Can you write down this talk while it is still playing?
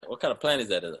What kind of plant is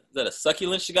that? Is that a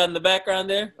succulent she got in the background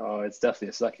there? Oh, it's definitely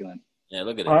a succulent. Yeah,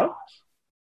 look at it. Huh?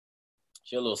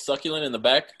 She got a little succulent in the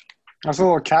back. That's a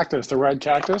little cactus, the red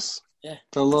cactus. Yeah.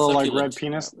 The little Succulent. like red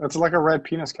penis. That's like a red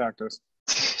penis cactus.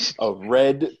 A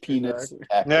red penis.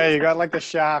 Yeah, you got like the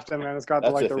shaft, and then it's got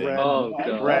That's like a the thing. red. Oh,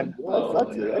 God. red. I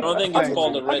don't think it's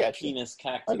called a I red got you. penis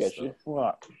cactus. I got you.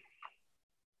 What?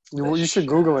 You should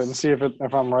Google it and see if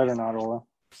I'm right or not, Ola.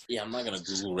 Yeah, I'm not gonna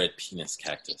Google red penis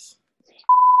cactus.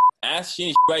 Ask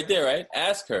she right there, right?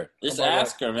 Ask her. Just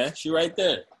ask her, man. She right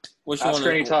there. What you Ask her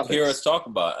any want to topics. hear us talk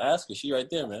about? Ask her. She right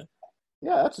there, man.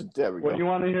 Yeah, there we What do you go.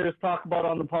 want to hear us talk about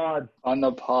on the pod? On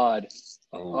the pod.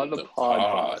 Oh, On the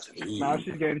pod. Ooh. Now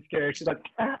she's getting scared. She's like,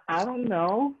 I don't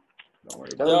know. Don't worry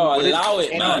about Yo, What is- allow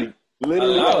it, man.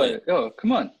 Literally, Allow it. Yo,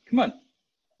 come on.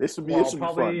 this would be, Well, this would be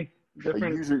fun. probably A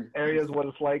different user, areas, what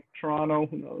it's like. Toronto,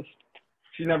 who knows?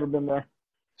 She's never been there.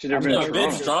 She's never I've been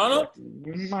never been to Toronto.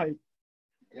 You might.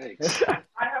 Yikes.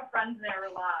 I have friends there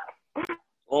a lot.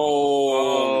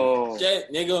 Oh,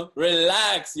 shit, nigga,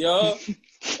 relax, yo.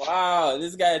 Wow,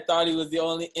 this guy thought he was the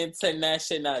only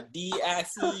international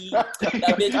D.I.C. That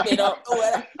bitch been up.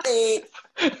 Oh,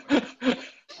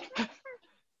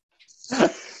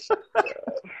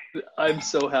 I'm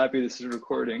so happy this is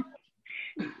recording.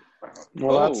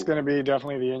 Well, that's Oh. going to be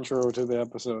definitely the intro to the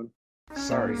episode.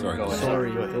 Sorry, go ahead.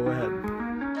 Sorry, go ahead.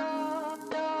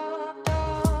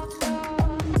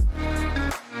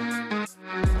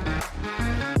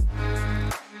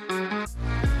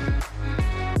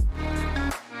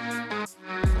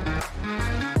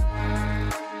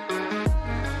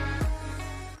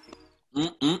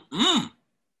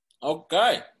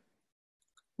 Okay.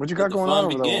 What you Let got the going fun on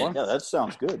over there, begin. Ola? yeah, that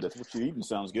sounds good. That's what you're eating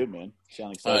sounds good, man. You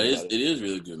sound It excited is. about It is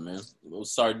really good, man.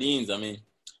 Those sardines. I mean,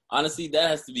 honestly, that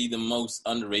has to be the most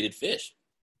underrated fish.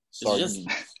 Sardines.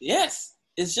 Yes,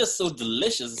 it's just so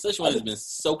delicious, especially when it's been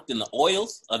soaked in the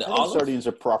oils of the I think olive. sardines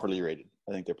are properly rated.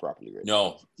 I think they're properly rated.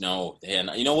 No, they are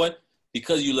not. You know what?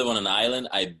 Because you live on an island,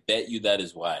 I bet you that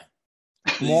is why.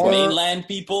 These More- mainland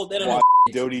people, they don't Why know.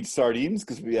 we don't eat sardines?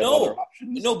 Because we have No. other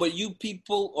options? No, but you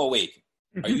people. Oh wait,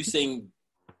 are you saying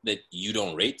that you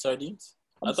don't rate sardines?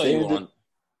 I I'm thought you saying were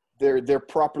that on. they're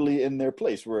properly in their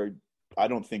place where I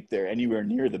don't think they're anywhere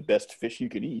near the best fish you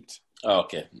can eat. Oh,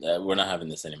 okay. We're not having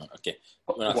this anymore. Okay.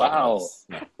 We're not Wow. talking about this.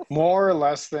 No. More or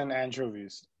less than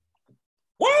anchovies.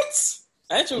 What?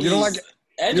 Anchovies. You don't like-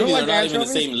 Anchovies like are not even the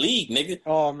anchovies? same league, nigga.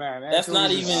 Oh, man. That's not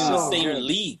anchovies even are in the so same good.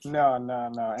 league. No.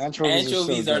 Anchovies,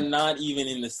 Anchovies are are so good. not even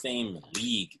in the same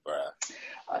league,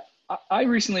 bruh. I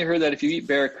recently heard that if you eat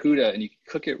barracuda and you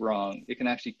cook it wrong, it can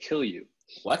actually kill you.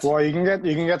 What? Well, you can get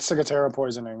ciguatera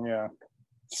poisoning, yeah.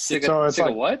 So it's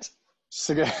like- what?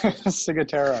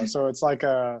 Ciguatera. So it's like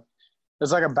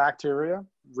a bacteria.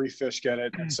 Reef fish get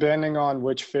it. Depending on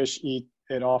which fish eat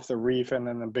it off the reef, and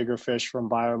then the bigger fish from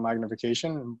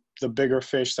biomagnification, the bigger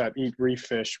fish that eat reef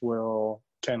fish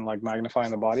can like magnify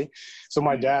in the body. So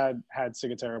my dad had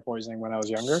ciguatera poisoning when I was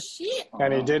younger, Shit.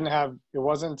 and he Oh. didn't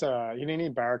he didn't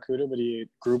eat barracuda, but he ate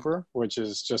grouper, which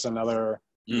is just another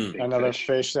Mm.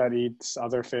 fish that eats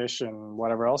other fish and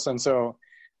whatever else. And so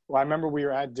I remember we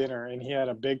were at dinner and he had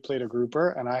a big plate of grouper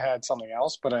and I had something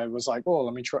else, but I was like, oh,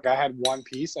 let me try. I had one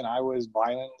piece and I was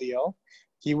violently ill.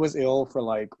 He was ill for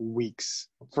like weeks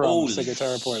from Holy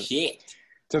ciguatera poisoning. shit.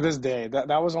 To this day, that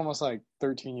was almost like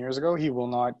 13 years ago. He will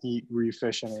not eat reef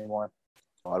fish anymore.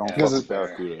 I don't Yeah. fuck with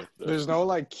barracuda. There's no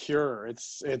like cure.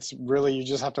 It's really, you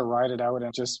just have to ride it out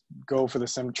and just go for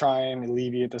try and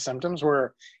alleviate the symptoms,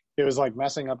 where it was like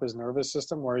messing up his nervous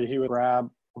system, where he would grab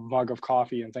a mug of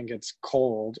coffee and think it's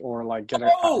cold, or like get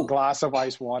a Oh! glass of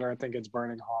ice water and think it's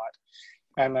burning hot.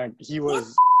 And like he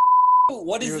was,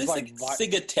 What He is was this? like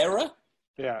Ciguatera?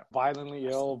 yeah, violently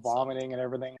ill, vomiting and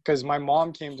everything. Because my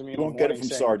mom came to me You in the won't get it morning from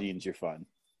saying, sardines. You're fine.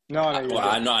 No, Well,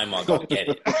 I know I'm not gonna get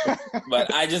it,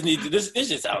 but I just need to. This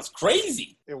just sounds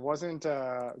crazy. it wasn't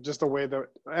just the way that,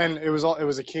 and it was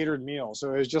a catered meal,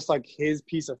 so it was just like his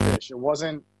piece of fish. It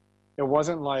wasn't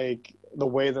like the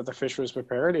way that the fish was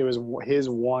prepared. It was his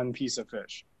one piece of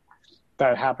fish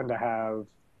that happened to have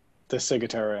the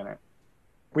ciguatera in it.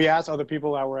 We asked other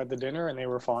people that were at the dinner and they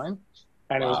were fine,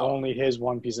 and it was Wow. only his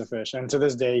one piece of fish. And to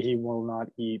this day he will not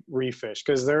eat reef fish,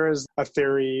 because there is a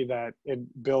theory that it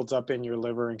builds up in your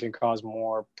liver and can cause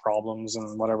more problems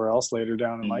and whatever else later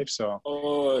down in life. So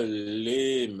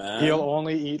Holy man! he'll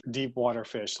only eat deep water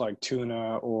fish like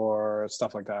tuna or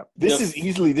stuff like that. This Yeah. is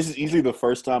easily the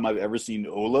first time I've ever seen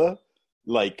Ola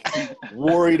like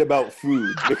worried about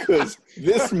food, because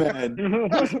this man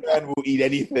will eat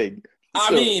anything. I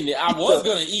So- mean, I was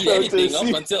gonna eat so to anything up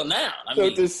see- until now. I So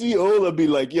mean, to see Ola be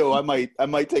like, "Yo, I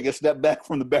might take a step back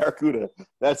from the barracuda."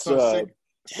 That's So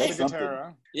That's something.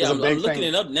 Yeah, It's a I'm big looking thing.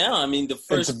 it up now. I mean, the a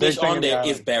first big fish thing on in the there is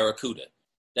island. barracuda.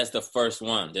 That's the first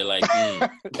one. They're like,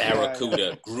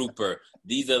 barracuda, grouper.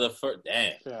 These are the first.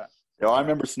 Damn. Yeah. You know, I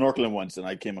remember snorkeling once, and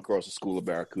I came across a school of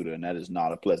barracuda, and that is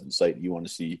not a pleasant sight you want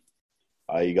to see.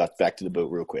 I got back to the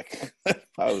boat real quick.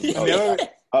 I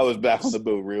was back on the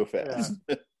boat real fast.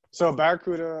 Yeah. So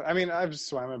barracuda, I mean, I've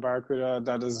swam with barracuda.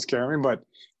 That doesn't scare me, but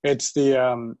it's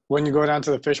the when you go down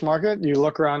to the fish market, you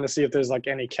look around to see if there's like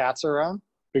any cats around,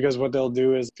 because what they'll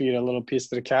do is feed a little piece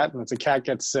to the cat, and if the cat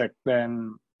gets sick,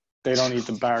 then they don't eat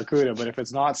the barracuda. But if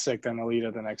it's not sick, then they'll eat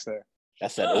it the next day.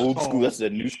 That's that old school. That's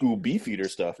that new school beef eater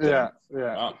stuff. Yeah.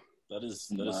 Wow. That is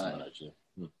smart, actually.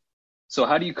 So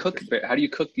how do you cook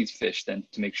these fish then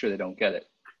to make sure they don't get it?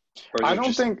 Or is I it don't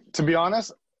just- think, to be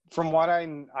honest, from what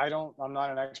I'm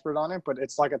not an expert on it, but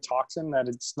it's like a toxin that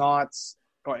it's not,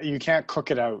 you can't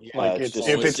cook it out. Yeah, like it's just-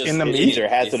 if it's it's in the just- meat, Either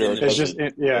has it or it's it it's doesn't.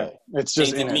 just it's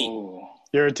just Tainted in meat.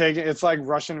 it. Oh, It's like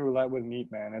Russian roulette with meat,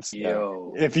 man. It's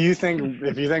yo. if you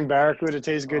think barracuda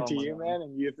tastes good Oh to my you, God. man,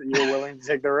 and you're willing to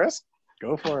take the risk,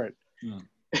 go for it.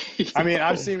 I mean,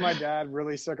 I've seen my dad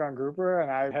really sick on grouper,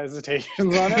 and I have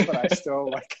hesitations on it, but I still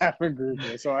like having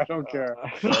grouper, so I don't care.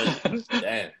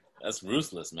 Damn. That's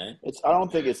ruthless, man. I don't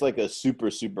think it's like a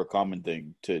super common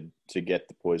thing to get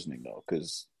the poisoning though,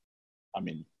 because I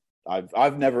mean, I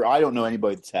don't know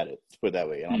anybody that's had it. Let's put it that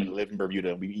way. And I live in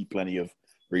Bermuda, and we eat plenty of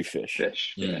reef fish.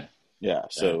 Fish. Yeah. Yeah,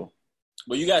 so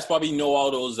But you guys probably know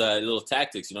all those little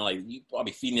tactics, like you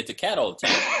probably feeding it to cat all the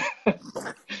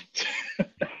time.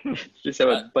 Just have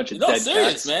a bunch of No, dead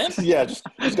serious, cats. man. yeah,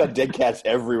 just got dead cats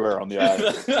everywhere on the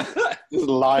island, just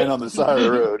lying on the side of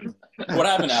the road. What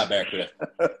happened to our barracuda?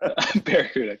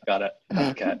 Barracuda got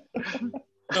a cat.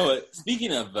 No,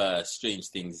 speaking of strange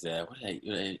things, what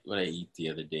did I eat the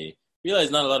other day?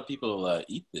 Realized not a lot of people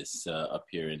eat this up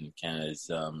here in Canada. Is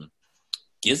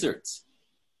gizzards.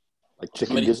 Like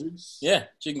chicken gizzards. Yeah,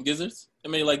 chicken gizzards.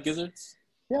 Anybody like gizzards?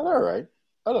 Yeah, they're all right.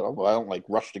 I don't know. Well, I don't like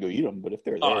rush to go eat them, but if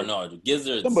they're there, Oh no, the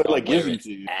gizzards. somebody are like where gives them it's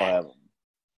to you, at. I'll have them.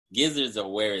 Gizzards are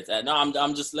where it's at. No,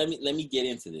 I'm just let me get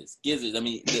into this. Gizzards. I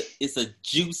mean, it's a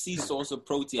juicy source of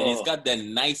protein. And it's got that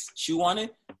nice chew on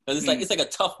it, because it's like a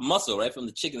tough muscle, right, from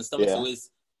the chicken's stomach. Yeah. So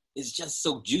it's just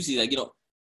so juicy. Like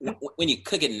when you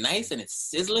cook it nice and it's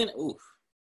sizzling. Oof.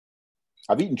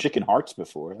 I've eaten chicken hearts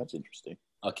before. That's interesting.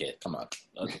 Okay, come on.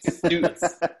 Okay. Dude.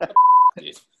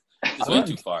 This went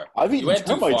too far. I've You eaten went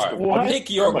too termites far. before. What? Pick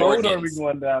your Termites. Road are we organs.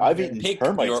 going down? I've here? eaten Pick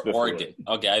termites your before. organ.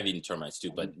 Okay, I've eaten termites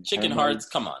too, but chicken Termites. hearts,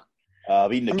 come on.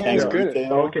 I've eaten a I mean, kangaroo it's good.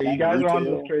 tail. Okay, you guys Kangaroo are on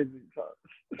tail. this crazy talk.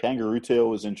 Kangaroo tail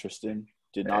was interesting.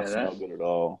 Did not Yeah, smell good at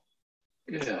all.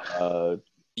 Yeah.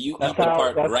 Do you eat That's the how-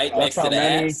 part that's- right that's next to how the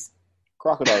many- ass?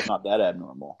 Crocodile's not that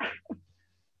abnormal.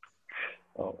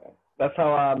 Oh, man. That's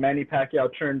how Manny Pacquiao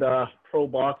turned pro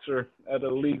boxer at a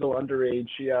legal underage.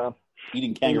 He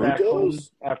Eating came kangaroo back home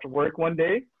tails? after work one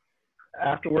day. He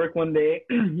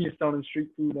was selling street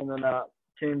food, and then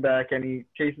came back and he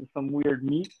tasted some weird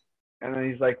meat, and then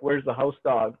he's like, "Where's the house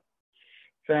dog?"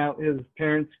 Found his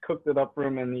parents cooked it up for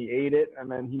him, and he ate it,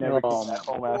 and then he never came back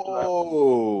home after that.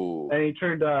 Oh. And he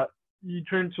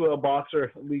turned to a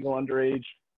boxer, legal underage.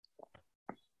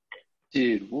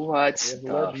 Dude, what Yeah,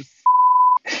 the legend.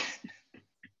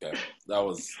 Okay.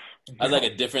 That's like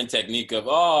a different technique of,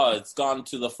 it's gone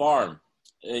to the farm.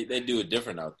 They do it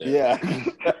different out there. Yeah.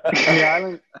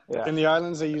 In the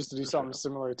islands, they used to do something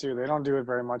similar too. They don't do it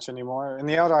very much anymore. In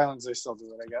the out islands, they still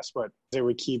do it, I guess, but they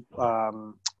would keep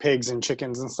pigs and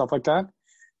chickens and stuff like that.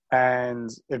 And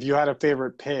if you had a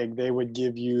favorite pig, they would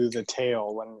give you the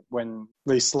tail. When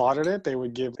they slaughtered it, they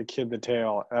would give the kid the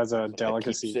tail as a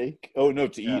delicacy Keepsake? Oh, no,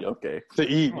 to Yeah. eat. Okay. to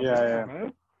eat. Oh, Yeah.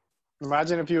 man.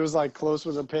 Imagine if he was like close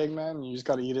with a pig, man, and you just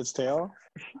got to eat its tail.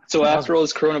 So after all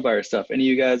this coronavirus stuff, any of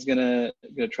you guys gonna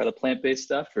try the plant-based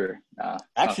stuff or nah?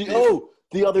 Actually, Not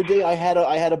the other day I had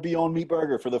a Beyond Meat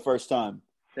burger for the first time.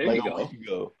 there you a go. week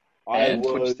ago. And I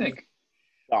what'd you was think?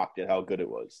 shocked at how good it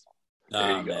was. Nah,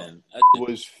 There you go. man. It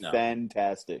was No.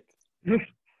 fantastic.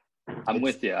 I'm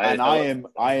with you. I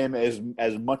am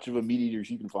as much of a meat eater as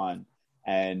you can find,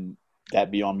 and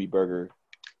that Beyond Meat burger,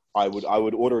 I would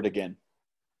order it again.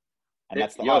 And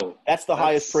that's the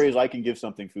highest that's- praise I can give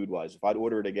something food wise. If I'd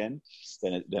order it again,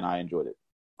 then I enjoyed it.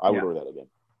 I would Yeah. order that again.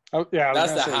 Oh, yeah. I was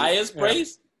That's gonna the say, highest yeah.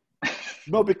 praise?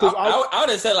 No, because I would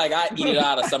have said, like, I eat it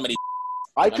out of somebody's.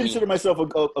 I mean- consider myself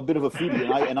a bit of a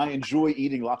foodie, and I enjoy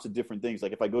eating lots of different things.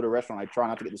 Like if I go to a restaurant, I try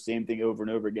not to get the same thing over and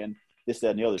over again, this, that,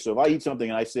 and the other. So if I eat something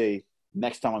and I say,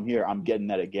 next time I'm here, I'm getting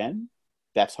that again,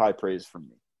 that's high praise from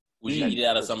me. Would you eat it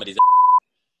out of somebody's?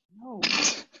 No.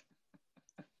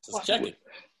 Just check it.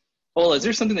 Well, is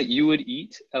there something that you would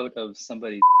eat out of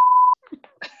somebody's?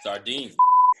 Sardines.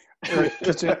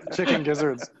 Chicken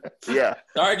gizzards. Yeah.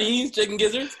 Sardines, chicken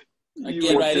gizzards. I You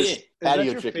get want right this- in. Is that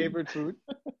Patio your chicken. favorite food?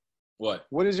 What?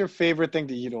 What is your favorite thing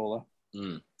to eat, Ola?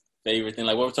 Favorite thing?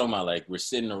 Like what we're talking about? Like we're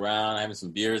sitting around having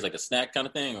some beers, like a snack kind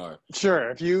of thing, or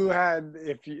Sure.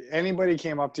 Anybody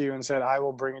came up to you and said, "I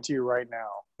will bring it to you right now,"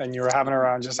 and you were having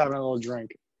just having a little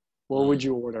drink, what would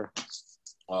you order?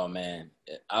 oh man,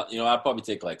 I'd probably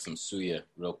take like some suya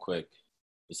real quick.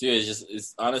 The suya is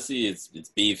it's honestly it's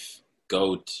beef,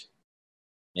 goat,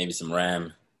 maybe some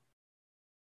ram,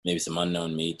 maybe some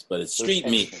unknown meat, but it's street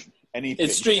meat. Anything.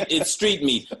 It's street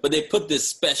meat, but they put this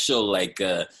special like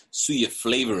suya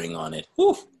flavoring on it.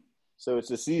 Whew. So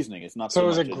it's a seasoning. It's not So so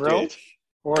is much it a grilled? dish.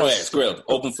 Or Oh yeah, it's grilled,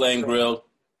 open flame grilled.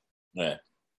 Yeah,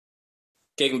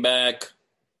 kicking back,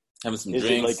 having some Is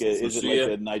drinks. it some like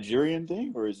suya. a Nigerian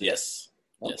thing or is it? Yes,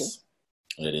 Okay. yes,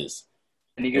 it is.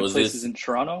 Any good Was places this- in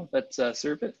Toronto that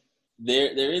serve it?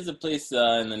 There is a place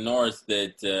in the north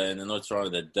in the North Toronto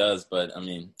that does, but I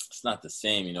mean it's not the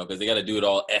same, because they got to do it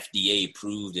all FDA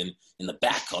approved and in the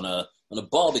back on a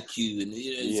barbecue, and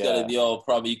it's got to be all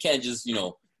probably. You can't just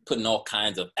putting all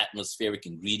kinds of atmospheric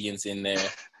ingredients in there.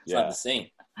 It's not the same.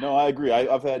 No, I agree.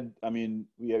 We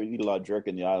eat a lot of jerk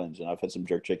in the islands, and I've had some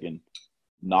jerk chicken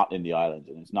not in the islands,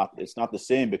 and it's not the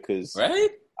same because Right?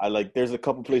 there's a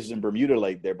couple places in Bermuda,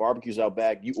 like their barbecues out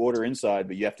back. You order inside,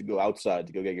 but you have to go outside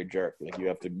to go get your jerk. Like you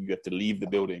have to leave the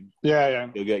building. Yeah.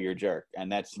 Go get your jerk,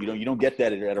 and that's you don't get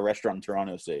that at a restaurant in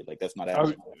Toronto. Say like that's not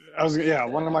happening.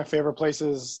 One of my favorite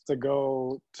places to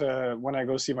go to when I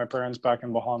go see my parents back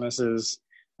in Bahamas is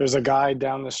there's a guy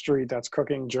down the street that's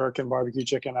cooking jerk and barbecue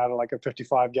chicken out of like a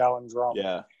 55-gallon drum.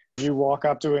 Yeah, You walk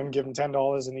up to him, give him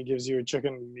 $10, and he gives you a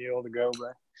chicken meal to go, bro.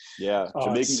 yeah. Oh,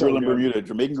 Jamaican it's so grill in good. Bermuda,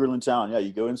 Jamaican grill in town. Yeah,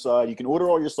 you go inside. You can order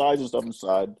all your sides and stuff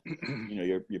inside.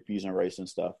 Your peas and rice and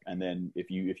stuff. And then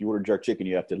if you order jerk chicken,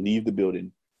 you have to leave the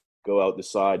building, go out the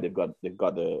side. They've got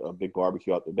a big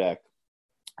barbecue out the back,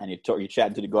 and you're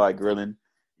chatting to the guy grilling.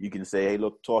 You can say, "Hey,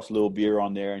 look, toss a little beer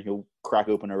on there," and he'll crack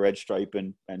open a red stripe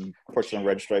and put some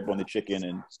red stripe on the chicken.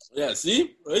 And Yeah.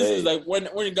 See, this is like when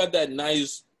you got that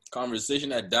nice conversation,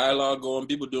 that dialogue going,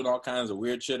 people doing all kinds of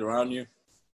weird shit around you.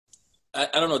 I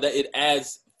don't know, that it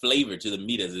adds flavor to the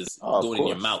meat as it's going in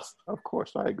your mouth. Of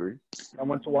course, I agree. I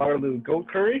went to Waterloo. Goat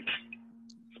curry?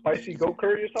 Spicy goat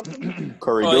curry or something?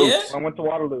 Curry Oh, goat. I went to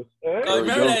Waterloo. Eh? I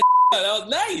remember go. that. That was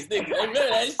nice, nigga. I remember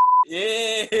that.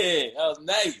 Yeah, that was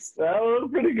nice. That was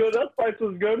pretty good. That spice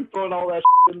was good. Throwing all that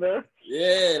in there.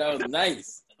 Yeah, that was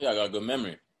nice. Yeah, I got a good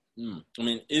memory. I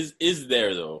mean, is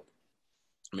there though?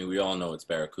 I mean, we all know it's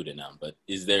barracuda now, but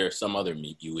is there some other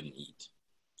meat you wouldn't eat?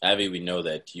 Avi, we know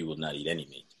that you will not eat any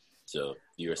meat, so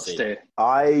you're safe. Stay.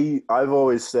 I've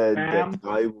always said Ham. that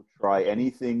I will try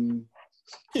anything.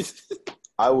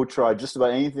 I will try just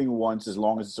about anything once, as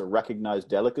long as it's a recognized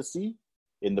delicacy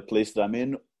in the place that I'm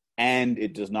in, and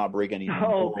it does not break any.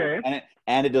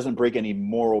 And it doesn't break any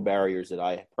moral barriers that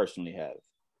I personally have.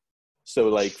 So,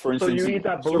 like for instance, you eat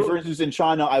that for instance, in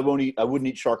China, I wouldn't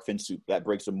eat shark fin soup. That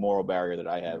breaks a moral barrier that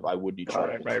I have. I wouldn't eat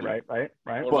shark fin soup.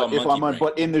 Right. What about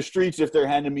But in the streets, if they're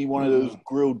handing me one of those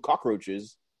grilled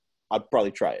cockroaches, I'd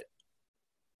probably try it.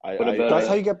 That's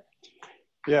how you get.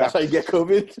 Yeah. That's how you get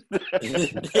COVID.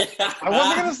 I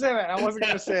wasn't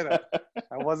gonna say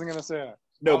that.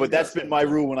 No, but that's been my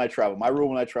rule when I travel. My rule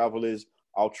when I travel is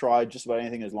I'll try just about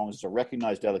anything as long as it's a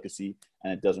recognized delicacy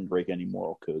and it doesn't break any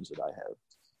moral codes that I have.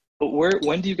 But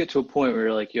when do you get to a point where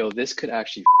you're like, yo, this could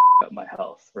actually up my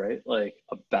health, right? Like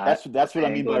a bat. That's what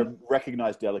I mean by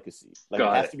recognized delicacy. Like it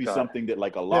has to be something that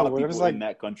like a lot of people in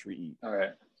that country eat. All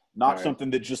right. Not something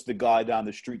that just the guy down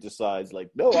the street decides, like,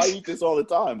 no, I eat this all the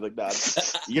time. Like, nah,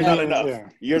 you're not enough. Yeah.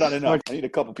 You're not enough. I need a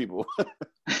couple people.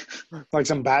 Like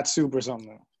some bat soup or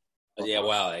something. Yeah,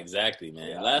 wow, exactly, man.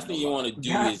 Yeah, last thing you want to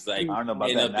do is like I don't know about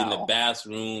end that up in now. the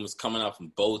bathrooms, coming out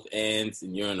from both ends,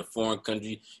 and you're in a foreign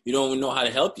country. You don't even know how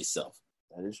to help yourself.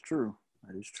 That is true.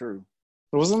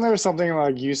 Wasn't there something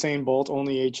like Usain Bolt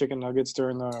only ate chicken nuggets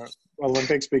during the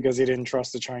Olympics because he didn't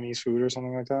trust the Chinese food or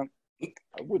something like that?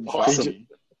 I wouldn't. Awesome.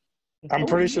 I'm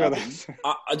pretty sure that's.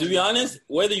 To be honest,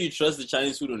 whether you trust the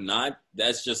Chinese food or not,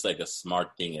 that's just like a smart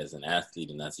thing as an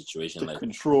athlete in that situation. To Like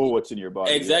control what's in your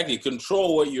body. exactly,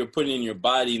 control what you're putting in your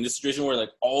body in this situation where like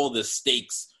all the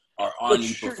stakes are on But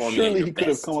you performing. surely at your he could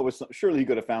have best. come up with. Surely he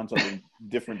could have found something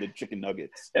different than chicken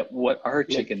nuggets. What are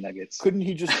chicken nuggets? Couldn't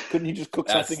he just cook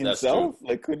That's- something that's himself?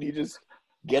 Like, couldn't he just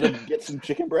get some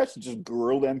chicken breasts and just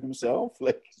grill them himself?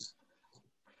 Like,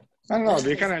 I don't know. It'd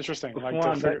be kind of interesting. Like,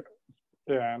 Come on,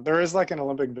 yeah, there is like an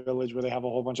Olympic village where they have a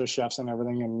whole bunch of chefs and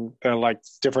everything, and they're like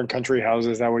different country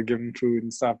houses that would give him food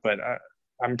and stuff. But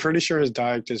I'm pretty sure his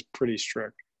diet is pretty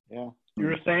strict. yeah. You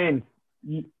were saying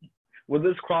Will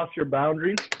this cross your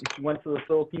boundary if you went to the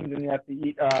Philippines and you have to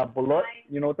eat balut?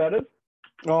 You know what that is?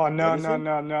 Oh no What is no it?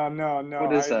 no no no no!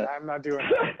 What is that? I'm not doing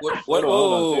that. What?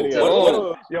 Hold on,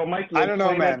 What? Yo, Mikey, I don't know,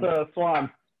 explain man. that to Swan.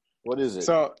 What is it?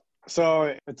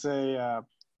 So it's a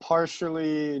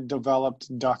partially developed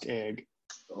duck egg.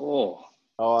 Oh,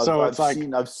 so it's like-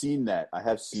 I've seen that. I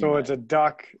have seen. So that. it's a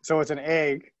duck. So it's an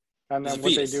egg, and It's then a what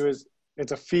they fetus. do is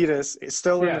it's a fetus. It's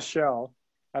still in Yeah. the shell,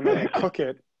 and then they cook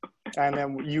it, and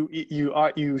then you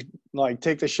like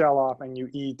take the shell off and you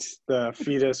eat the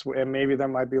fetus, and maybe there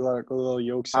might be like a little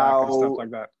yolk sac and stuff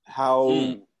like that. How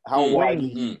Mm.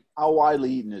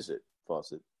 widely eaten is it,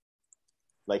 Fawcett?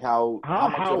 Like how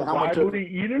much of, widely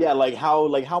eaten? yeah, like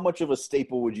how much of a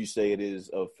staple would you say it is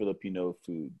of Filipino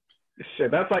food?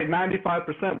 Shit, that's like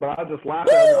 95%, but I just laugh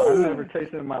at it. I've never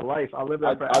tasted it in my life. I'll live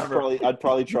there forever. I'd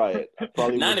probably try it. I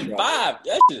probably would try it. 95.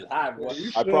 That shit is high, boy.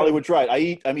 I probably would try it. I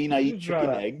eat chicken Try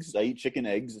it. eggs. I eat chicken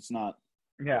eggs. It's not.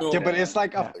 Yeah. Yeah, but it's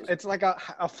like a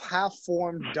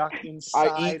half-formed duck inside.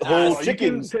 I eat whole you can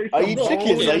chickens. taste I some eat bone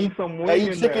chickens. and some wing I eat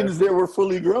in there. chickens that were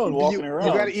fully grown walking around.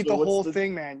 You gotta eat So the what's whole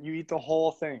thing, man. You eat the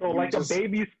whole thing. So You like just- a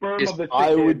baby sperm of the chicken.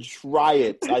 I would try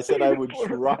it. I said I would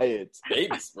try it.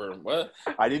 Baby sperm. What?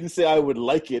 I didn't say I would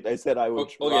like it. I said I would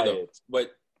try Okay, though. it.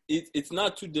 But it's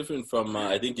not too different from,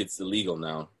 I think it's illegal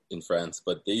now in France,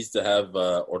 but they used to have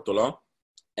ortolan,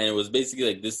 and it was basically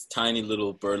like this tiny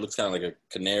little bird, looks kind of like a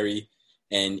canary,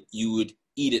 and you would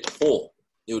eat it whole.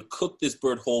 They would cook this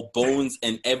bird whole, bones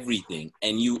and everything,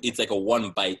 and it's like a one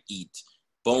bite eat.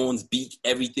 Bones, beak,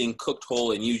 everything cooked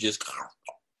whole, and you just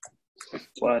eat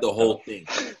What the whole thing.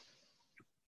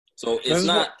 So This is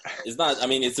it's not. I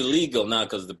mean, it's illegal now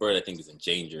because the bird, I think, is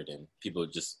endangered, and people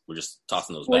were just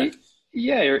tossing those Well, back.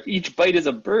 yeah. Or each bite is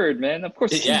a bird, man. Of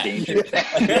course, it's Yeah. endangered.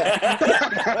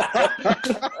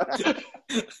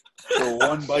 For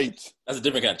one bite. That's a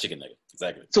different kind of chicken nugget.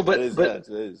 Exactly. So, It is. but It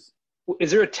is.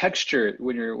 is there a texture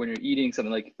when you're eating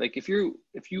something like if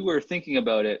you were thinking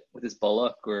about it with this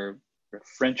balut or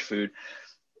French food,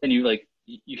 and you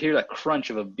hear that crunch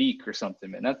of a beak or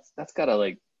something, man, that's gotta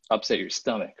like upset your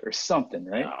stomach or something,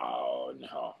 right?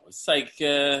 No. It's like,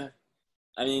 I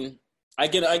mean, I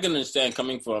can understand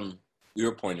coming from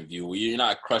your point of view where you're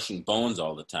not crushing bones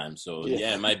all the time. So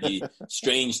yeah, it might be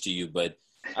strange to you, but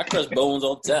I crush bones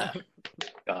all the time.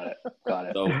 Got it.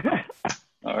 So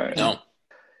All right. no.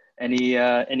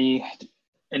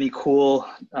 Any cool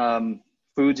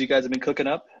foods you guys have been cooking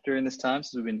up during this time?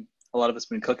 Since a lot of us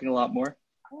been cooking a lot more.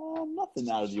 Nothing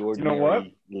out of the ordinary what?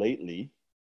 lately.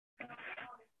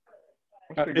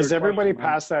 Is everybody Question,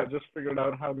 man. past that? I just figured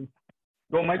out how to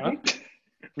go, Mikey.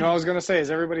 No, I was gonna say, is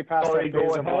everybody past Sorry, that go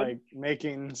phase of ahead. like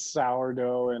making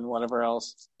sourdough and whatever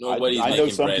else? Nobody's I know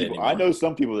making some bread people. anymore. I know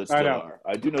some people that I still know. are.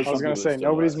 I do know some I was people gonna say that still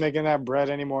nobody's are. making that bread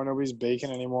anymore. Nobody's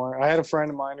baking anymore. I had a friend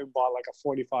of mine who bought like a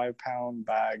 45-pound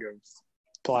bag of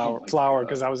Oh my flour God.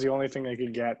 because that was the only thing they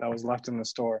could get that was left in the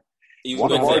store. You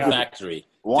One went of to our the good- factory.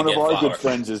 One to of get our flour. good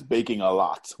friends is baking a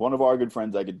lot. One of our good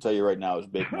friends, I can tell you right now, is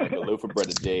baking like a loaf of bread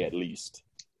a day at least.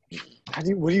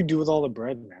 What do you do with all the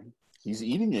bread, man? He's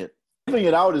eating it. Giving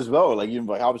it out as well. Like, even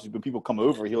like obviously when people come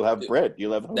over, he'll have bread.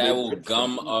 You'll have That will bread.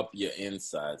 gum up your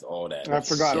insides, all that. I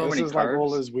forgot. So This many is like carbs.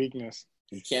 Ola's weakness.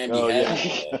 You can't be Oh,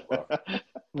 having yeah. that,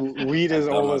 bro. Weed is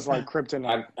Gum Ola's up. like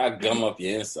kryptonite. I gum up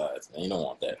your insides, man. You don't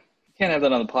want that. Can't have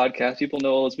that on the podcast. People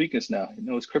know all his weakness now. You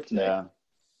know his kryptonite. Yeah.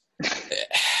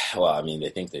 Well, I mean, they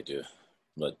think they do,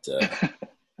 but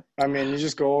I mean, you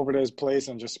just go over to his place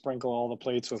and just sprinkle all the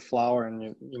plates with flour,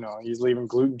 and you know he's leaving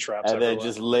gluten traps And then everywhere.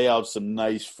 just lay out some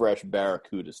nice fresh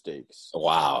barracuda steaks.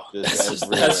 wow, Just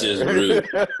that's just rude.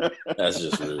 everywhere. That's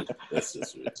just rude. That's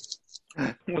just rude.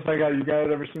 What's that guy? You guys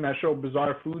ever seen that show,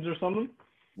 Bizarre Foods or something?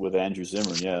 With Andrew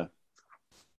Zimmern, yeah.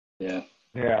 Yeah.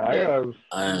 Yeah,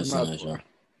 I understand that show.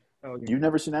 You've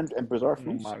never seen Bizarre Oh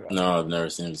Foods? my God. No, I've never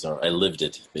seen it. Sorry, I lived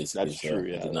it basically. That's so true.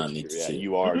 Yeah, I did not that's need true. to Yeah, see it.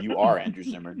 you are Andrew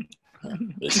Zimmern. Yeah,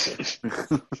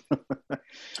 basically.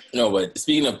 No, but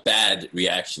speaking of bad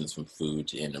reactions from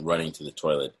food and running to the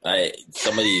toilet,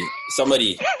 somebody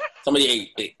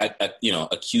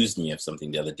accused me of something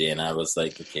the other day, and I was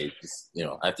like, okay,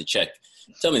 I have to check.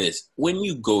 Tell me this: when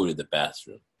you go to the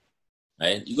bathroom,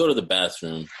 right? You go to the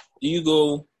bathroom. Do you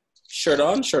go shirt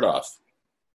on, shirt off?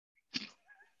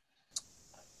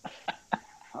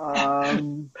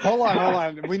 Hold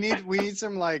on. We need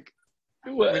some like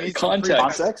What? We need some Context.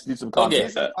 Context? Need some Okay.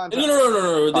 context.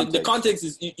 No. The Context. context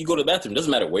is you go to the bathroom. It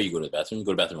doesn't matter where you go to the bathroom. You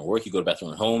go to the bathroom at work. You go to the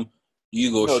bathroom at home.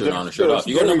 You go No, shirt on or shirt off.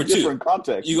 You go to number two. Different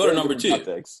context. You go to Very number different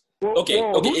two. Context. Okay,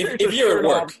 who if takes a you're at shirt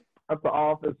work. off at the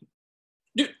office,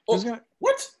 Dude, Who's gonna-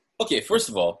 what? Okay, first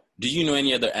of all, do you know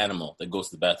any other animal that goes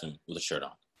to the bathroom with a shirt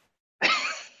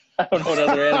on? I don't know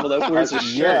another animal that wears a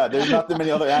shirt. Yeah, there's not that many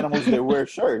other animals that wear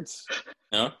shirts.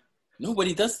 No,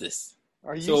 nobody does this.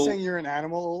 Are you So- saying you're an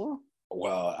animal, Ola?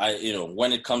 Well,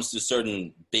 when it comes to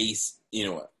certain base,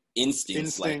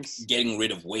 instincts like getting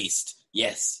rid of waste,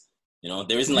 yes.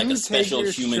 There isn't like You a take special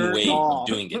your human shirt way off. of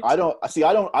doing it.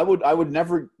 I would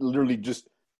never literally just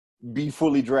be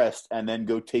fully dressed and then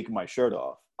go take my shirt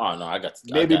off. Oh no,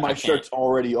 Maybe I my can't. shirt's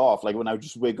already off. Like when I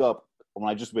just wake up,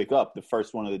 the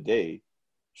first one of the day,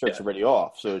 shirt's already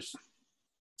off. So it's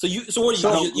So what do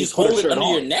So you you just put a hold it shirt under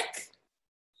on. your neck?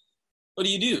 What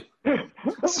do? You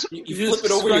You flip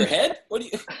it over your head? What do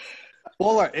you?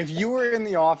 Ola, if you were in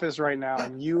the office right now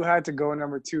and you had to go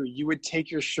number 2, you would take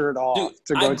your shirt off Dude,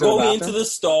 to go I to go the into bathroom? the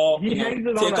stall, He hangs it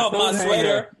on take that off my coat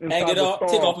sweater, hanger hang it inside the up, take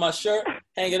stall. off my shirt,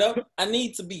 hang it up. I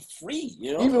need to be free,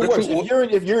 even But worse.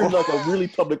 if If you're in like a really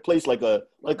public place, like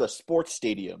a sports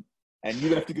stadium, and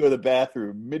you have to go to the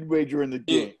bathroom midway during the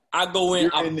game. Dude, I go in,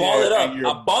 You're I in ball there it up, and you're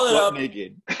I ball it butt up,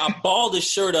 naked. I ball the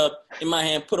shirt up in my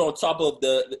hand, put on top of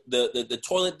the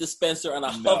toilet dispenser, and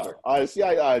I hover.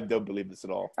 I don't believe this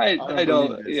at all. I don't.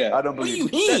 believe this. Yeah. I don't What do believe you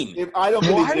this. mean? If I don't Why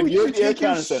believe would if you're you at the Air take your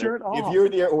Canada Center, shirt if off? you're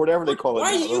there or whatever they call it,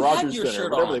 Why now, do the you Rogers have your Center,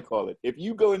 shirt whatever on? they call it, if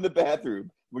you go in the bathroom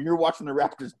when you're watching the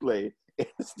Raptors play in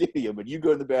the stadium and you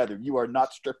go in the bathroom, you are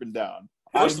not stripping down.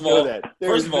 First of I know all, that.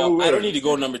 There's no way. I don't need to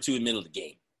go number 2 in the middle of the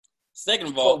game. Second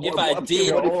of all, if I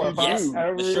did, what if you yes, do?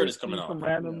 the shirt is coming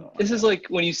off. This is like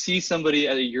when you see somebody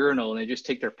at a urinal and they just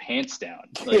take their pants down.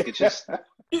 Like it's just,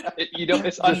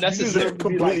 it's unnecessary.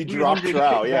 Completely drop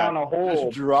trowel, yeah. Down a hole.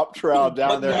 Just drop trowel down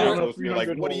But their you're- ankles. And you're like,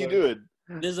 what are you doing?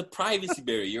 There's a privacy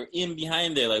barrier. You're in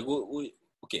behind there. Like,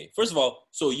 okay, first of all,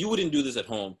 so you wouldn't do this at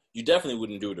home. You definitely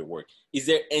wouldn't do it at work. Is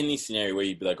there any scenario where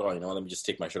you'd be like, oh, let me just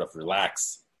take my shirt off,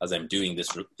 relax as I'm doing this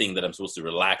thing that I'm supposed to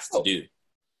relax to do?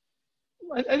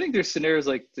 I think there's scenarios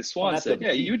like the Swan At said. the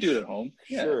Yeah, you would beach. do it at home.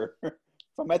 Yeah. Sure. If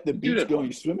I'm at the Do beach it.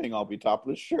 going swimming, I'll be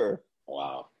topless. Sure.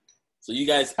 Wow. So you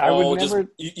guys I would all just never-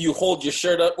 you hold your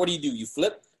shirt up. What do? You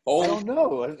flip? I don't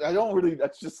know. I don't really.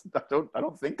 That's just. I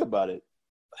don't think about it.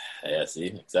 Yeah, see,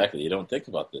 exactly. You don't think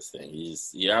about this thing.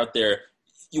 You're out there.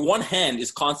 Your one hand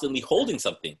is constantly holding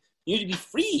something. You need to be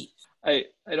free. I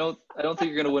don't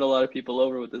think you're gonna win a lot of people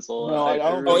over with this whole. No, I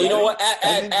don't- Oh, you know what?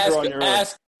 I think you're on your own.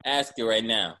 Ask it right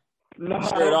now. No, I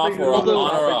Shirt don't off think or it's a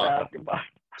on or topic off? to ask about.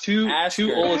 To Ask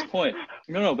her. Ola's point.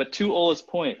 No, but to Ola's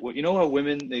point. You know how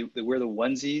women they wear the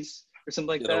onesies or something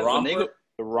like The that when they romper? go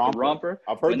The romper. the romper.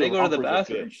 I've heard when the they go to the rompers are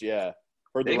bathroom. fish, yeah.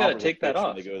 Heard They the gotta rompers are take that fish when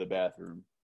off. They go to the bathroom.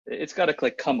 It's got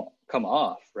to come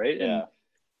off, right? Yeah. And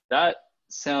that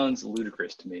sounds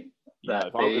ludicrous to me. Yeah, That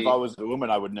if I was a woman,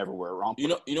 I would never wear a romper. You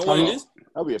know what it is?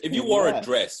 That'd be a If pain you in wore the a ass.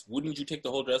 dress, wouldn't you take the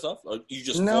whole dress off? Or you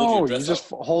just fold No, your you dress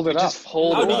just up? hold it up. just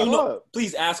hold How it do up. you know? up.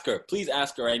 Please ask her. Please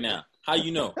ask her right now. How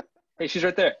you know? Hey, she's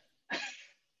right there.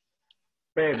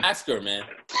 Babe, Ask her, man.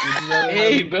 would you rather have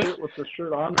Babe. your shirt with the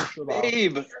shirt on or shirt off?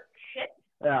 Babe.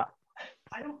 Yeah.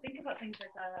 I don't think about things like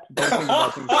that.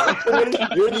 Don't think about things like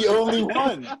that. You're the only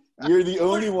one. You're the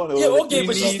only one. Yeah, Ola. okay, You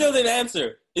but she need- still didn't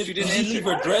answer. She didn't Did she answer. leave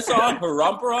her dress on, her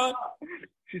romper on?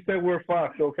 She said we're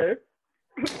fucked, okay?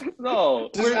 No,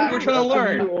 we're trying to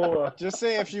learn. You, Ola. Just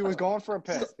say if she was going for a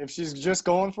piss. If she's just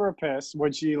going for a piss,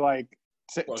 would she like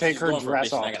Well, take she's her going for a dress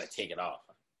bitch and off? I gotta take it off.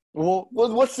 Well,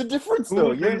 Well, what's the difference Who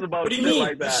though? thinks about What do you shit mean?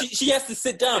 like that? She has to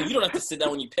sit down. You don't have to sit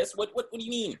down when you piss. What do you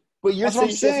mean? But you're that's what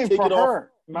I'm saying saying take for it off.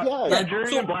 her. Yeah. Nigerian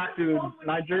So- black dude.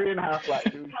 Nigerian half black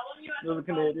dude. You're the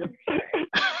Canadian.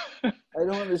 I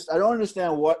don't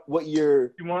understand what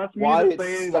you're. She wants me Why to it's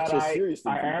say such that a serious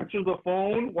thing I for you. answer the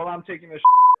phone while I'm taking a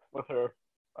with her.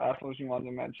 That's what she wanted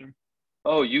to mention.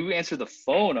 Oh, you answer the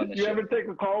phone on the You show. ever take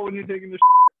a call when you're taking the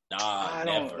Nah, I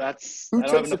don't. never. That's Who I don't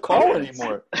have takes a enough call confidence.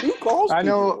 anymore? Who calls? I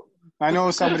people?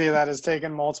 know somebody that has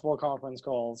taken multiple conference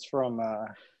calls from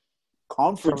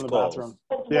Conference the calls. bathroom.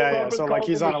 Yeah. So like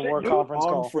he's on a work conference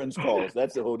call. Conference calls.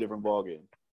 That's a whole different ballgame.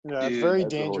 Yeah, it's Dude, very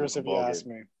that's a whole dangerous if different you ballgame. ask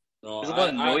me. No, There's a lot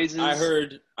of noises.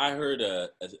 I heard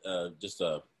just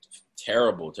a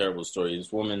terrible story.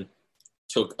 This woman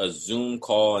took a Zoom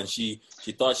call and she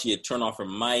thought she had turned off her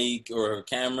mic or her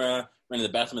camera. Ran in the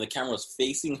bathroom and the camera was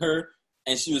facing her,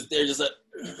 and she was there just like,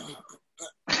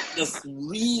 just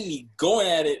really going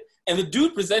at it. And the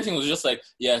dude presenting was just like,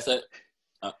 "Yeah,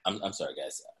 I'm sorry,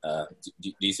 guys.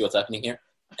 Do you see what's happening here?"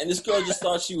 And this girl just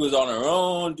thought she was on her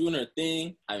own, doing her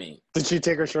thing. I mean, Did she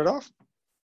take her shirt off?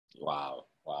 wow.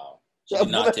 She Yeah,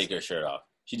 did not but- take her shirt off.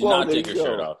 She did Well, not there take her you go.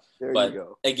 shirt off. There But you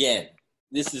go. again,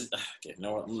 this is okay.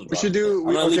 No, We should do.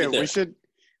 I'm gonna leave it there.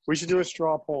 We should do a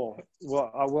straw poll.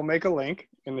 We'll make a link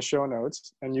in the show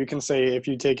notes, and you can say if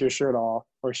you take your shirt off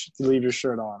or leave your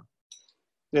shirt on.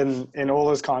 In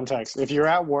Ola's context, if you're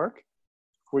at work,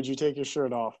 would you take your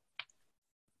shirt off?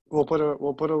 We'll put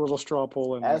a little straw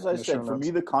poll in. As I in the said, show for notes.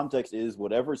 me, the context is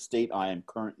whatever state I am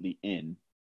currently in,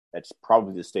 that's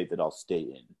probably the state that I'll stay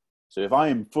in. So if I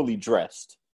am fully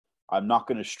dressed, I'm not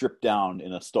going to strip down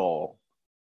in a stall.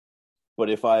 But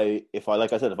if I,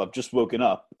 like I said, if I've just woken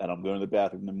up and I'm going to the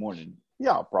bathroom in the morning,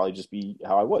 yeah, I'll probably just be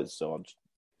how I was. So I'm just,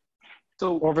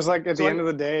 Or if it's like at the end of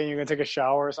the day and you're gonna take a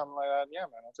shower or something like that, yeah,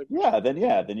 man, I'll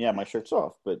take. then my shirt's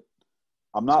off. But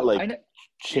I'm not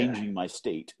changing my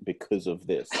state because of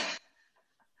this.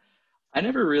 I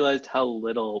never realized how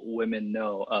little women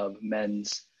know of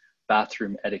men's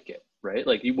bathroom etiquette, right?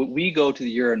 Like when we go to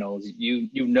the urinals,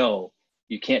 you know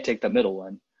you can't take the middle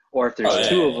one, or if there's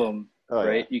two of them,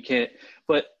 right? You can't.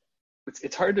 But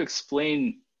it's hard to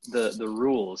explain the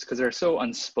rules because they're so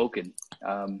unspoken.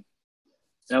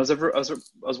 And I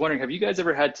was wondering, have you guys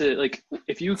ever had to, like,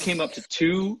 if you came up to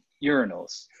two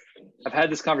urinals? I've had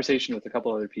this conversation with a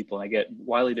couple other people, and I get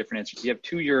wildly different answers. You have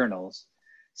two urinals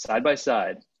side by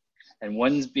side, and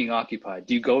one's being occupied.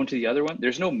 Do you go into the other one?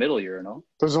 There's no middle urinal.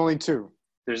 There's only two.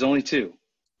 There's only two.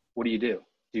 What do? Do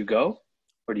you go,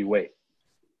 or do you wait?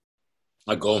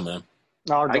 I go, man.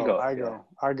 No, I go.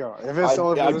 If it's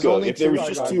only if there was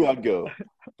just two, I'd go.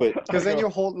 But because then you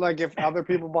hold, like, if other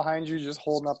people behind you just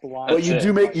holding up the line. But you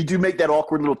do make that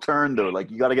awkward little turn though. Like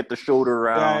you got to get the shoulder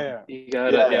around. Yeah. You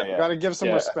gotta give some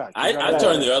respect. I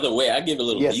turn the other way. I give a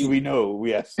little. Yes, view. we know.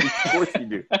 Yes, of course you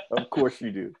do. Of course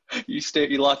you do.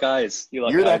 You lock eyes.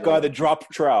 You're that guy that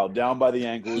dropped trowel down by the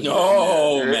ankles.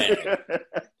 No, man.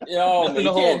 Yo, man,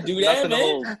 you can't do that, Nothing to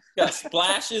hold. man. Got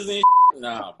splashes and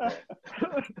nah, bro.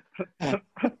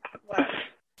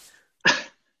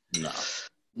 No.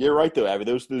 You're right though, Abby.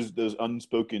 Those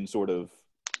unspoken sort of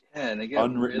and they get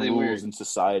unwritten really rules weird in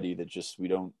society that just we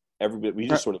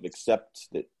just sort of accept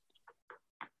that.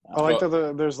 I like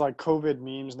that there's like COVID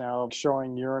memes now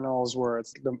showing urinals where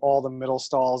it's all the middle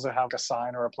stalls that have a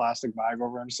sign or a plastic bag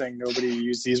over them saying nobody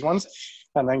used these ones,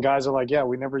 and then guys are like, yeah,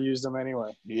 we never used them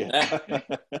anyway. Yeah.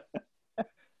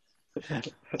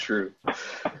 True.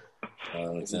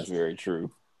 This is very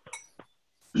true.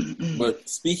 But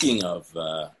speaking of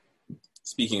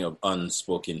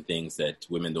unspoken things that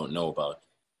women don't know about,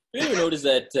 have you ever noticed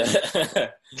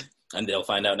that? And they'll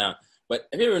find out now. But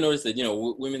have you ever noticed that,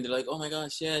 women, they're like, oh my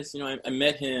gosh, yes, I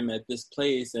met him at this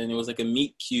place and it was like a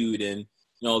meet cute and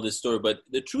all this story. But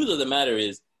the truth of the matter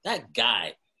is that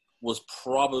guy was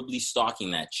probably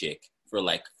stalking that chick for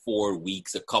like 4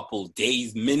 weeks, a couple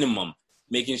days minimum,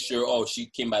 making sure, she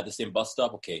came by the same bus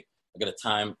stop. Okay, I got a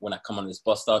time when I come on this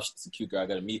bus stop. She's a cute girl I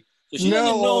got to meet. So she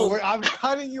doesn't know. I'm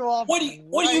cutting you off. What do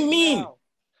you mean? Now.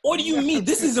 What do you mean?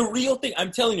 This is a real thing.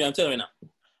 I'm telling you now.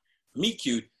 Meet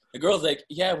cute. The girl's like,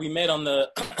 yeah, we met on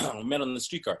the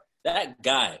streetcar. That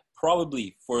guy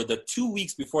probably for the 2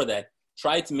 weeks before that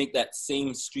tried to make that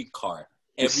same streetcar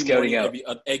every morning.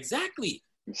 Exactly.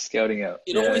 He's scouting out.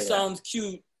 It always sounds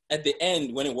cute at the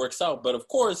end when it works out, but of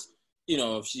course,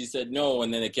 if she said no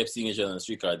and then they kept seeing each other on the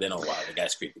streetcar, then the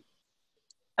guy's creepy.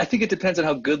 I think it depends on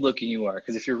how good looking you are,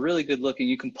 because if you're really good looking,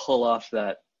 you can pull off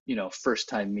that first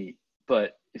time meet.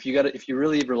 But if you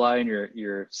really rely on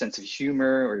your sense of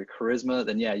humor or your charisma,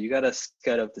 then yeah, you got to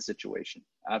scout out the situation.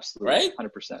 Absolutely, right?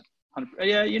 100%.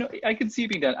 Yeah, I can see it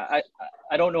being done. I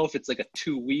don't know if it's like a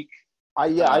 2 week. I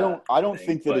don't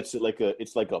think that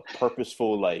it's like a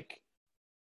purposeful like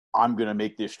I'm gonna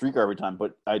make this streetcar every time.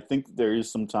 But I think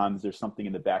there's something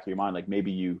in the back of your mind, like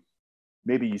maybe you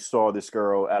saw this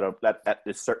girl at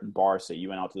this certain bar. Say you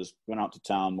went out to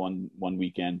town one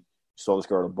weekend, saw this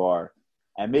girl at a bar.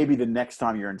 And maybe the next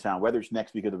time you're in town, whether it's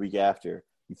next week or the week after,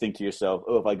 you think to yourself,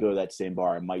 oh, if I go to that same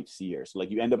bar, I might see her. So,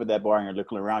 like, you end up at that bar and you're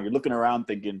looking around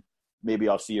thinking, maybe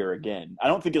I'll see her again. I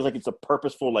don't think it's a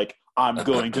purposeful, like, I'm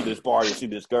going to this bar to see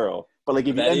this girl. But, like,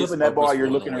 if you end up in that bar, you're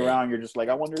looking around, you're just like,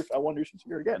 I wonder if she'll see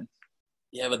her again.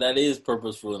 Yeah, but that is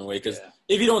purposeful in a way, because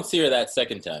if you don't see her that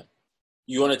second time,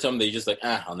 you want to tell them that you're just like,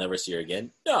 I'll never see her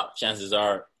again. No, chances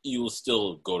are you will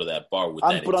still go to that bar with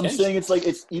that intention. But I'm saying it's like,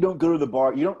 you don't go to the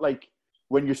bar, you don't, like,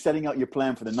 when you're setting out your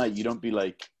plan for the night, you don't be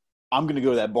like, I'm going to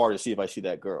go to that bar to see if I see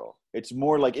that girl. It's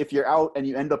more like if you're out and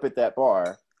you end up at that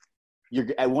bar,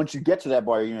 once you get to that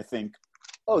bar, you're going to think,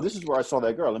 oh, this is where I saw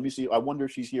that girl. Let me see. I wonder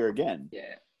if she's here again.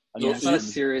 Yeah. It's not a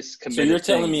serious commitment. So you're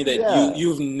telling me that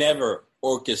you've never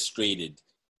orchestrated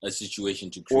a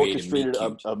situation to create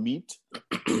a meet?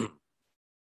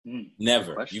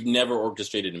 Never. You've never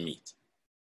orchestrated a meet.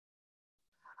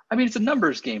 I mean, it's a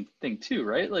numbers game thing too,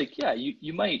 right? Like, yeah,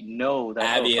 you might know that.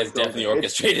 Abby has definitely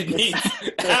orchestrated meets.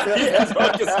 Abby has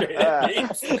orchestrated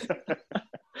meets.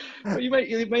 But you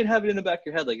might have it in the back of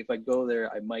your head, like if I go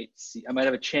there, I might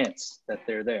have a chance that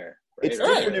they're there. Right? It's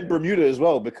different in Bermuda as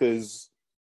well, because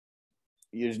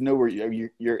there's nowhere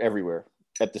you're everywhere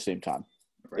at the same time.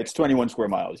 Right. It's 21 square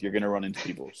miles. You're going to run into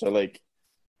people. So like,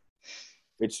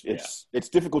 it's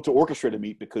difficult to orchestrate a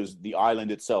meet because the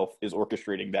island itself is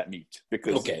orchestrating that meet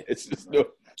because it's just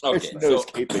there's no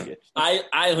escaping it.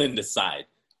 Island aside,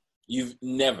 you've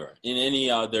never in any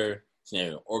other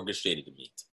scenario orchestrated a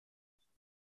meet.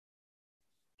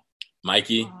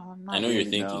 Mikey, I know you're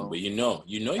thinking, but you know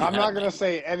you I'm not going to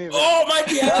say anything. Oh,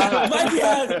 Mikey has! Mikey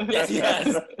has! Yes, he has.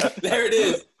 There it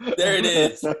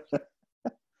is.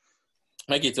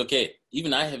 Mikey, it's okay.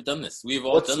 Even I have done this. We've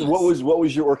all done this. What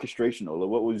was your orchestration, Ola?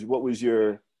 What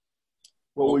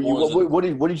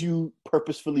did you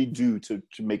purposefully do to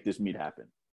make this meet happen?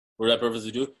 What did I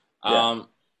purposely do? Yeah.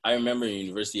 I remember in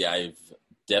university, I've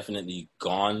definitely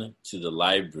gone to the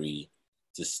library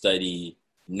to study,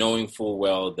 knowing full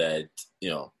well that,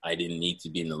 I didn't need to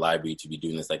be in the library to be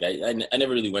doing this. Like, I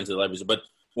never really went to the library. But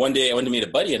one day I went to meet a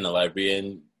buddy in the library,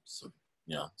 and,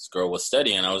 this girl was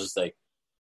studying, and I was just like,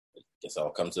 I guess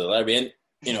I'll come to the library.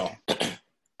 And,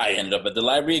 I ended up at the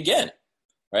library again,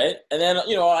 right? And then,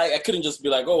 I couldn't just be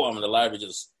like, oh, I'm in the library,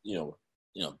 just,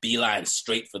 beeline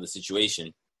straight for the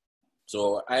situation.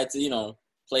 So I had to,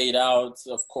 play it out.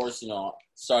 Of course,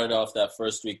 started off that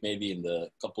first week maybe in the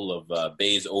couple of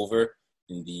bays over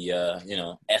in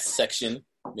the, S section.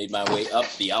 Made my way up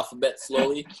the alphabet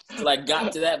slowly till I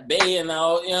got to that bay, and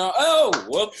now,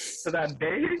 whoops. To that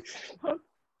bay?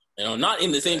 Not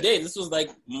in the same day. This was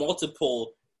like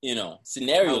multiple,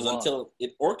 scenarios until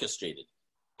it orchestrated.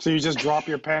 So you just drop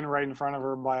your pen right in front of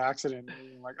her by accident.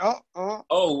 And you're like, oh.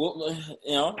 Oh, well,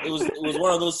 it was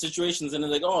one of those situations, and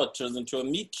it's like, it turns into a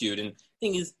meet cute. And the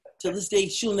thing is, to this day,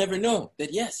 she'll never know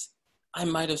that, yes, I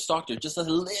might have stalked her just a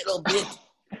little bit.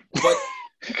 But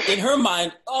in her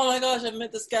mind, oh my gosh, I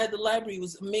met this guy at the library. He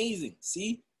was amazing.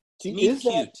 See, meet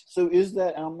cute.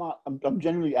 I'm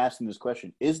genuinely asking this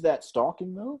question. Is that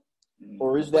stalking though?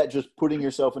 Or is that just putting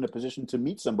yourself in a position to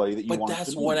meet somebody that you want to meet? But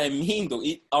that's what I mean, though.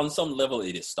 On some level,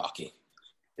 it is stalking.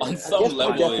 On some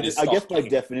level, it is stalking. I guess by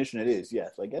definition, it is.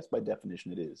 Yes, I guess by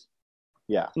definition, it is.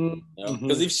 Yeah.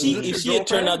 Because if she had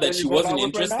turned out that she wasn't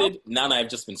interested, now I've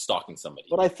just been stalking somebody.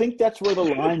 But I think that's where the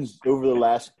lines over the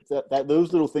last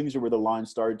those little things are where the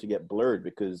lines started to get blurred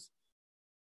because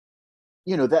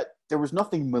that there was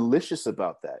nothing malicious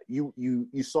about that. You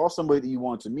saw somebody that you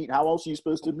wanted to meet. How else are you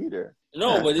supposed to meet her?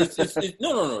 No, but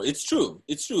no. It's true.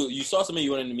 It's true. You saw somebody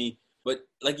you wanted to meet, but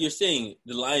like you're saying,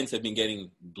 the lines have been getting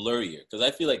blurrier because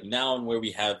I feel like now where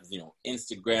we have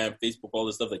Instagram, Facebook, all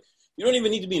this stuff, like you don't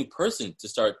even need to be in person to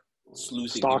start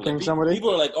sleuthing. Stalking somebody.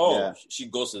 People are like, she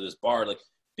goes to this bar. Like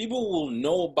people will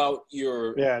know about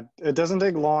your. Yeah, it doesn't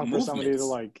take long movements. For somebody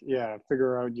to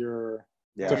figure out your.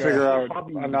 To figure out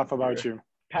enough about you.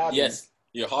 Patterns. Yes,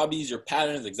 your hobbies, your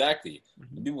patterns, exactly.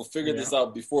 Mm-hmm. People figure this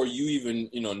out before you even,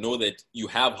 know that you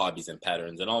have hobbies and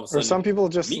patterns, and all of a sudden. Or some people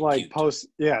just cute. post.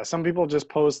 Yeah, some people just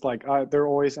post they're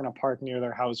always in a park near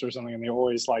their house or something, and they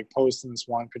always post in this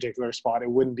one particular spot.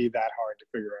 It wouldn't be that hard to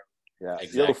figure out. Yeah,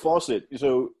 exactly. Yo, Fawcett.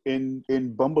 So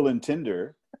in Bumble and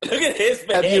Tinder. Look at his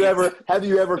face. Have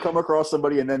you ever come across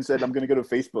somebody and then said, I'm going to go to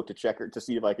Facebook to check her to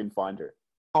see if I can find her?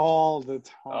 All the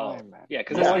time, man. Yeah,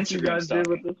 because that's what you guys did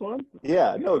with this one.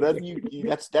 Yeah, no,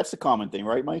 that's a common thing,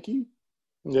 right, Mikey?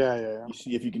 Yeah. You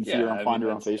see if you can see her and find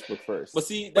her on Facebook first. But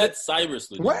see, that's cyber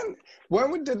sleuthing.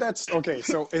 When did that? Okay,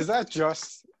 so is that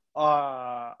just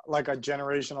like a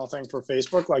generational thing for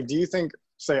Facebook? Like, do you think,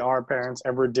 say, our parents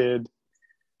ever did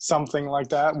something like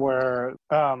that where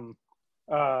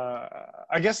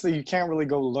I guess that you can't really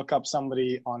go look up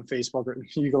somebody on Facebook, or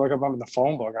you can look up them in the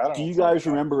phone book. I don't know. Do you guys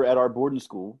remember at our boarding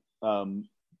school,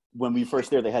 when we first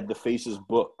there, they had the Faces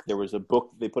book. There was a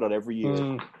book they put out every year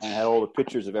and it had all the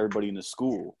pictures of everybody in the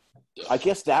school. I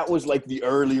guess that was like the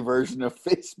early version of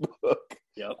Facebook.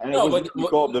 Yep. And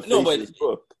called the Faces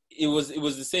book. It was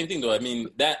the same thing though. I mean,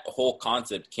 that whole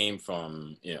concept came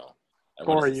from,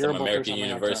 some American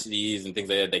universities and things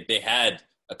like that. Like they had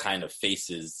a kind of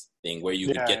Faces thing where you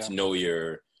could get to know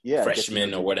your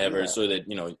freshmen or whatever, so that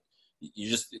you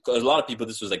just, because a lot of people,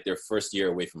 this was like their first year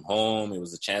away from home. It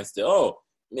was a chance to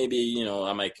maybe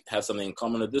I might have something in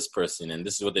common with this person, and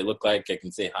this is what they look like. I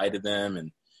can say hi to them,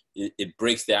 and it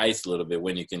breaks the ice a little bit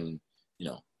when you can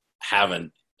have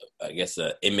an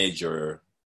image or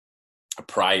a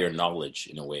prior knowledge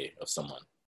in a way of someone.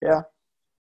 Yeah.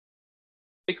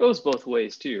 It goes both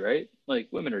ways too, right? Like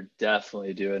women are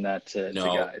definitely doing that to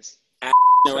guys.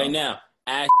 Right now,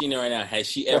 has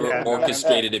she ever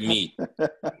orchestrated a meet?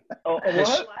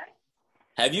 What?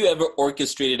 Have you ever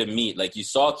orchestrated a meet? Like you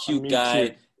saw a cute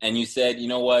guy, and you said, you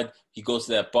know what, he goes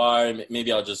to that bar.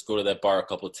 Maybe I'll just go to that bar a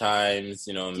couple times.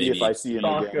 You know, See maybe if I see him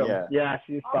Stalk again. him. Yeah.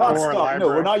 she's Not stalking. stalk. No,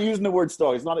 we're not using the word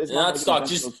stalk. It's not not like stalk. an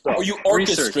Just intentional stalk. you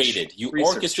Research. orchestrated. You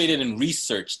Research. orchestrated and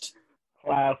researched.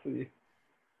 Classy.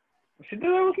 She did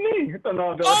that with me.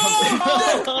 No,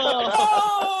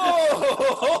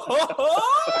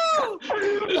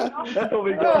 That's what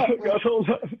we got. Hold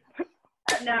on.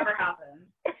 That never happened.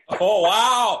 Oh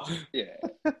wow! Yeah.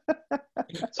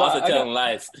 So I telling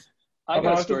lies. I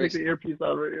got a story. Take the earpiece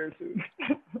out of her ear soon.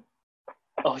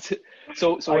 Oh,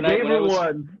 so I when gave when I you was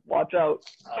one. Watch out.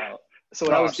 so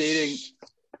when I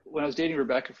was dating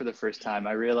Rebecca for the first time,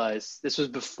 I realized this was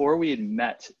before we had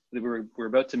met. We were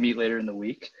about to meet later in the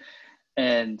week,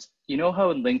 and you know how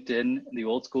in LinkedIn, the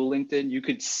old school LinkedIn, you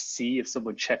could see if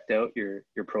someone checked out your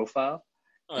profile.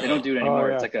 They don't do it anymore.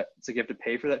 yeah. It's like you have to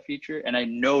pay for that feature. And I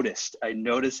noticed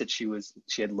that she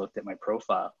had looked at my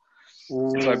profile.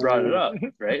 And so I brought it up,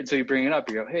 right? And so you bring it up,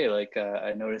 you go, hey, like,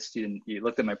 I noticed you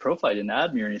looked at my profile, you didn't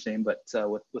add me or anything, but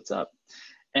what's up?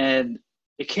 And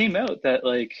it came out that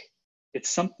like, it's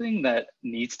something that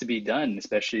needs to be done,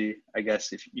 especially, I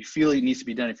guess, if you feel it needs to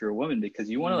be done if you're a woman, because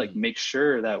you want to like make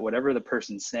sure that whatever the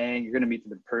person's saying, you're going to meet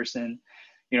the person.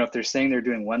 You know, if they're saying they're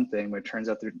doing one thing, but it turns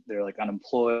out they're like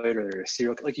unemployed or they're a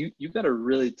serial, like you've got to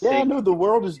really take. Yeah, no, the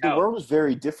world is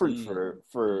very different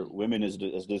for women as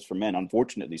it is for men,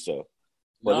 unfortunately so.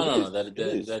 But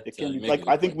it can be like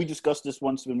I think we discussed this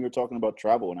once when we were talking about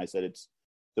travel, and I said it's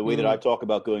the way that I talk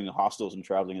about going to hostels and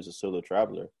traveling as a solo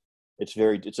traveler. It's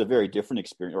a very different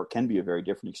experience, or can be a very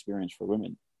different experience for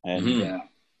women. And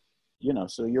you know,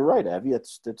 so you're right, Avi.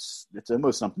 It's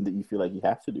almost something that you feel like you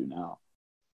have to do now.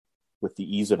 With the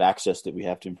ease of access that we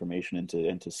have to information and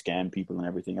to scam people and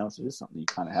everything else, it is something you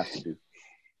kind of have to do.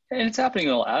 And it's happening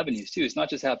in all avenues too. It's not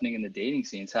just happening in the dating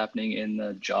scene. It's happening in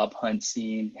the job hunt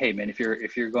scene. Hey man, if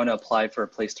you're going to apply for a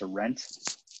place to rent,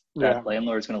 that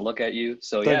landlord's going to look at you.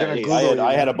 So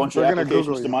I had a bunch of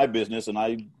applications to my business, and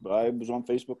I was on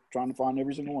Facebook trying to find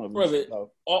every single one of them. Right, but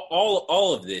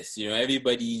all of this, you know,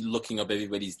 everybody looking up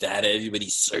everybody's data, everybody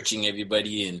searching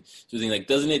everybody, and something like,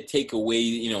 doesn't it take away,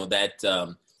 you know, that's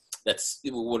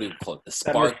what do you call it? The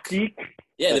spark. The mystique.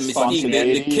 Yeah, the mystique,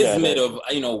 the kismet of,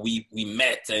 you know, we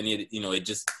met and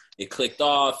it clicked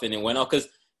off and it went off. Because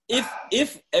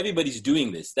if everybody's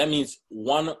doing this, that means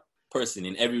one person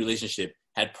in every relationship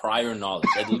had prior knowledge,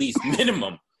 at least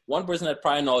minimum. One person had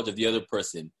prior knowledge of the other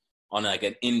person on like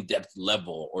an in-depth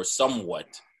level or somewhat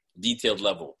detailed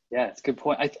level. Yeah, it's a good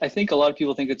point. I think a lot of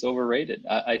people think it's overrated.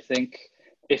 I think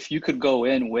if you could go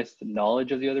in with the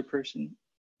knowledge of the other person,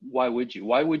 why would you?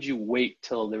 Why would you wait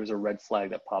till there was a red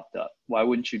flag that popped up? Why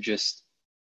wouldn't you just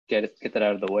get that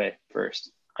out of the way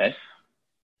first? Okay.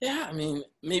 Yeah, I mean,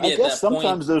 maybe I guess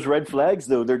sometimes those red flags,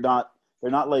 though, they're not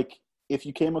like if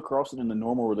you came across it in the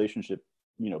normal relationship,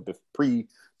 you know, pre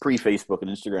Facebook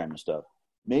and Instagram and stuff.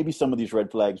 Maybe some of these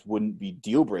red flags wouldn't be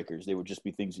deal breakers; they would just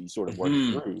be things that you sort of work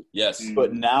through. Yes,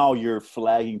 but now you're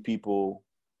flagging people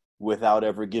without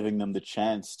ever giving them the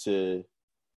chance to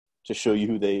show you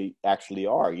who they actually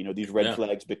are. You know, these red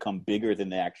flags become bigger than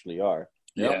they actually are.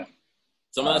 Yeah.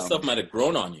 Some of that stuff might have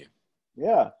grown on you.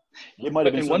 Yeah. It might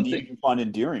have been something you can find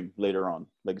endearing later on.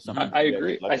 Like something I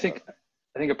agree. I think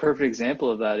a perfect example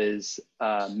of that is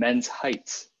men's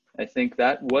heights. I think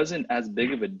that wasn't as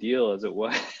big of a deal as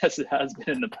it has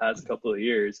been in the past couple of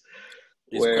years.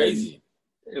 It's crazy.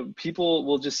 People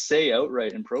will just say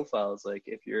outright in profiles, like,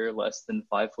 if you're less than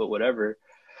 5 foot whatever,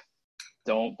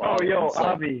 don't bother. Oh, yo,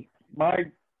 Avi, my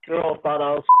girl thought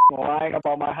I was lying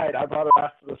about my height. I brought her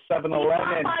after the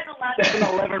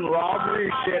 7-Eleven robbery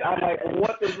shit. I'm like,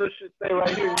 what does this shit say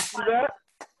right here? You see that?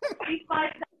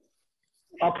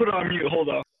 I'll put it on mute. Hold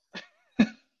on.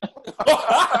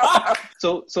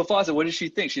 So Fawcett, what did she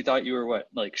think? She thought you were what,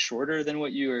 like shorter than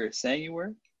what you were saying you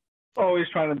were? Always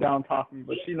trying to down talk me,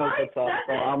 but she knows what's up,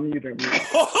 so I'm muting me.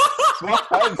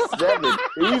 5'7".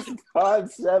 He's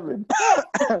 5'7".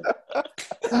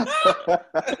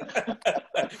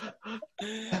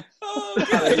 Oh,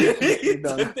 God. He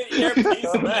took the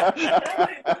earpiece back.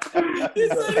 He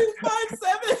said he's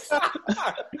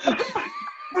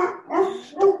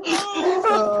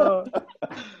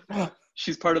 5'7".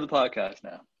 She's part of the podcast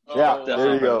now. Yeah,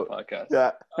 there you go. Podcast.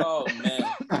 Yeah. Oh man,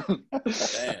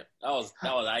 damn, that was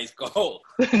ice cold.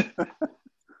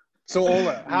 So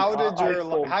Ola, how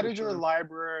did your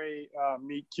library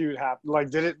meet cute happen? Like,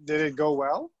 did it go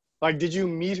well? Like, did you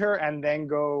meet her and then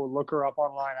go look her up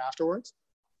online afterwards?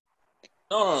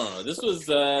 No. This was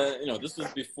this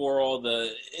was before all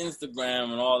the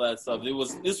Instagram and all that stuff.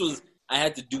 This was I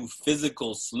had to do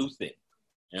physical sleuthing.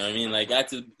 You know what I mean? Like I had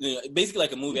to basically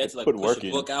like a movie. I had to like push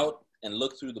a book out and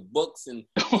look through the books and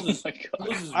Oh my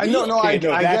God. I know, no, I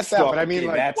get that's that, but I stalking. mean, Okay,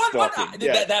 like, that's what? stalking.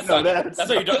 That's No, not.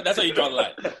 That's how you draw the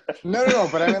line. no,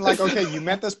 but I mean, like, okay, you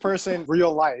met this person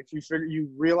real life. You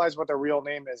realize what their real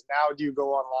name is. Now, do you go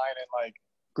online and like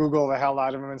Google the hell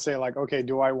out of them and say like, okay,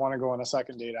 do I want to go on a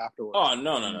second date afterwards? Oh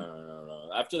no!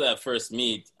 After that first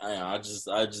meet, I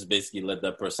just basically let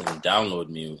that person download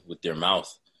me with their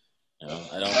mouth. You know,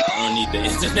 I don't need the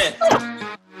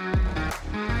internet.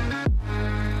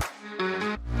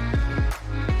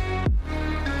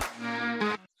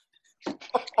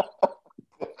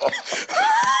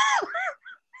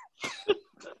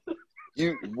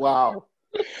 Wow.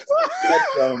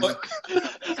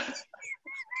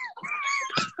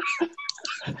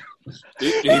 Do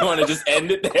you want to just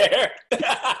end it there?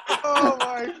 Oh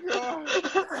my God.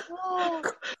 Oh.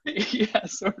 Yeah,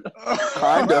 sort of.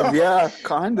 Kind of, yeah.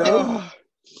 Kind of.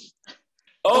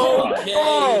 Okay.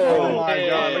 Oh my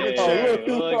God. Look at Hey,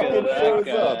 you. look at that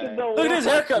guy. Look at his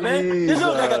haircut, man. This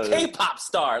looks like a Jesus. K-pop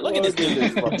star. Look at this Look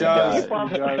dude. fucking Does. guy.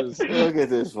 Does. Look at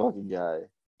this fucking guy.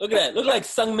 Look at that. Look like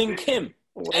Sungmin Kim.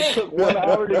 It took 1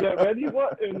 hour to get ready.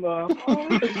 What in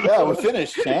the? Yeah, we're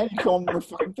finished, man. We're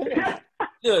fucking finished.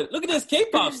 Dude, look at this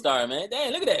K-pop star, man.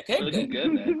 Dang, look at that. Looking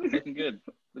good, man. Looking good.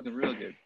 Looking real good.